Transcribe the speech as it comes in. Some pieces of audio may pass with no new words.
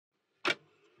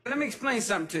Let me explain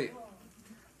something to you.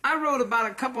 I wrote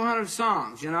about a couple hundred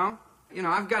songs, you know?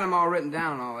 I've got them all written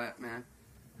down and all that, man.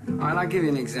 All right, I'll give you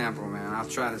an example, man. I'll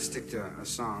try to stick to a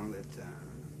song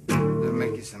that'll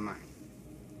make you some money.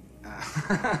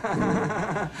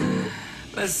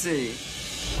 Let's see.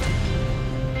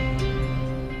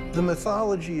 The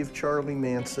mythology of Charlie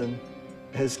Manson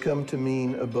has come to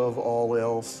mean, above all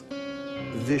else,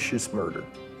 vicious murder.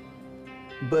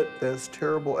 But those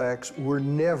terrible acts were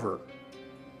never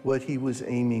what he was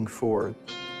aiming for.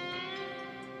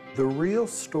 The real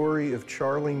story of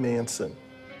Charlie Manson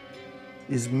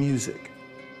is music.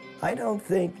 I don't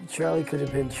think Charlie could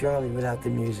have been Charlie without the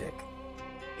music.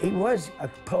 He was a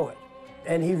poet,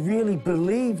 and he really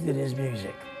believed in his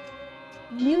music.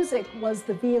 Music was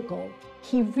the vehicle.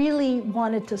 He really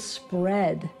wanted to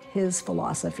spread his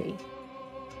philosophy.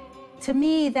 To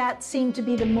me, that seemed to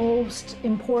be the most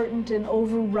important and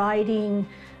overriding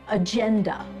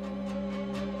agenda.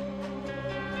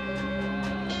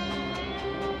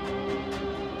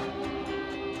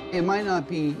 It might not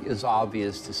be as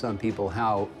obvious to some people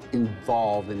how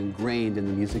involved and ingrained in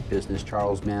the music business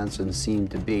Charles Manson seemed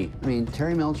to be. I mean,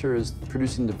 Terry Melcher is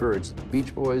producing the Byrds,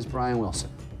 Beach Boys, Brian Wilson.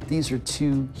 These are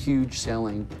two huge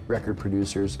selling record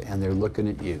producers, and they're looking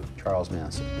at you, Charles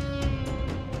Manson.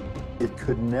 It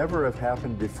could never have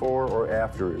happened before or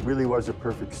after. It really was a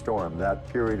perfect storm,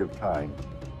 that period of time.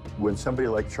 When somebody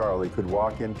like Charlie could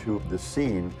walk into the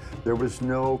scene, there was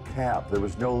no cap, there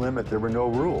was no limit, there were no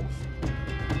rules.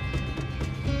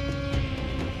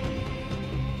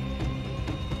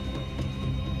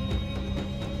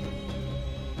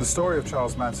 The story of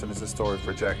Charles Manson is a story of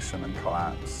rejection and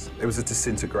collapse. It was a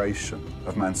disintegration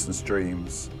of Manson's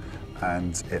dreams,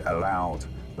 and it allowed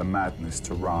the madness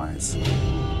to rise.